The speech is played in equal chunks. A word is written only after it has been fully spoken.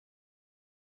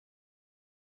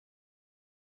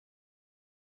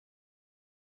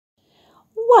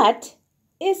What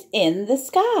is in the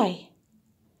Sky?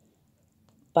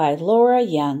 By Laura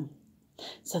Young.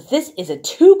 So this is a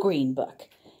 2-green book.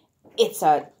 It's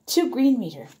a 2-green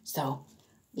reader. So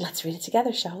let's read it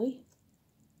together, shall we?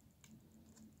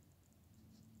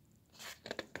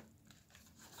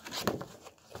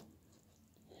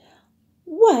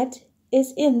 What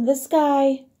is in the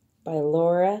Sky? By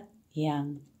Laura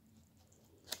Young.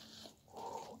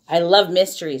 I love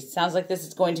mysteries. Sounds like this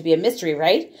is going to be a mystery,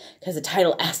 right? Because the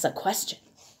title asks a question.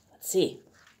 Let's see.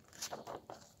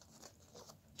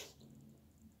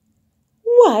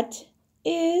 What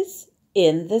is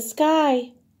in the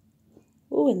sky?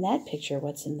 Ooh, in that picture,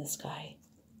 what's in the sky?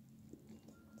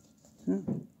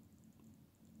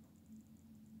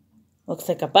 Looks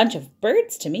like a bunch of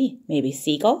birds to me. Maybe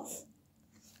seagulls?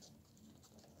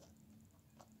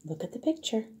 Look at the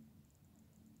picture.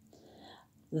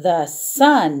 The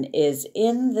sun is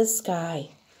in the sky.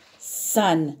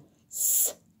 Sun.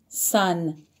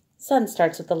 Sun. Sun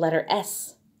starts with the letter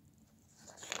S.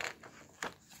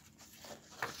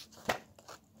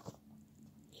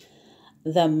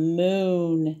 The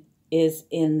moon is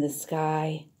in the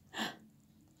sky.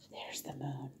 There's the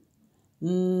moon.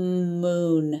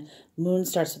 Moon. Moon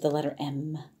starts with the letter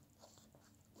M.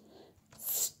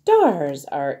 Stars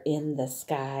are in the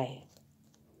sky.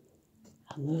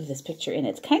 I'll move this picture in.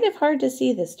 It's kind of hard to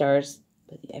see the stars,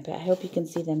 but I hope you can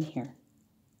see them here.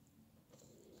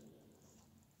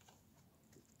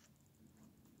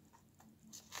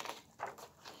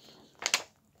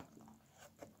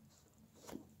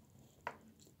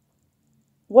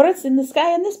 What is in the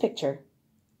sky in this picture?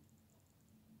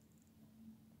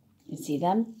 You see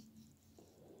them?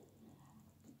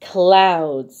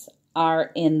 Clouds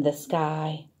are in the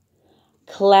sky.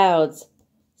 Clouds.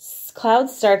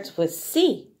 Clouds starts with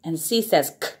C, and C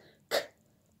says k, k,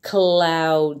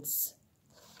 clouds.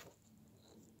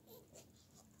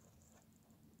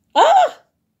 Ah!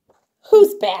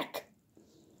 Who's back?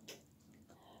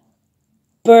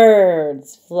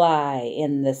 Birds fly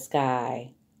in the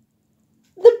sky.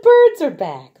 The birds are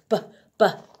back.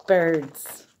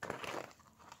 Birds.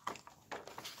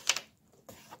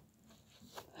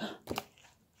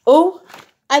 Oh,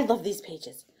 I love these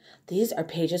pages. These are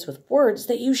pages with words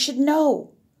that you should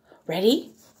know.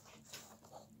 Ready?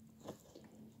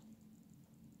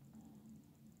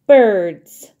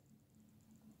 Birds.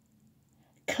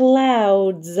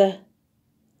 Clouds.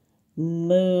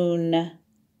 Moon.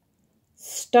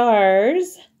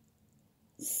 Stars.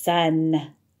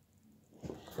 Sun.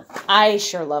 I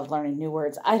sure love learning new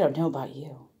words. I don't know about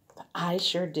you, but I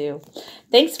sure do.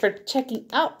 Thanks for checking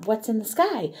out what's in the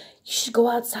sky. You should go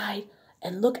outside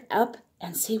and look up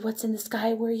and see what's in the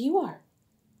sky where you are.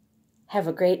 Have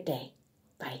a great day.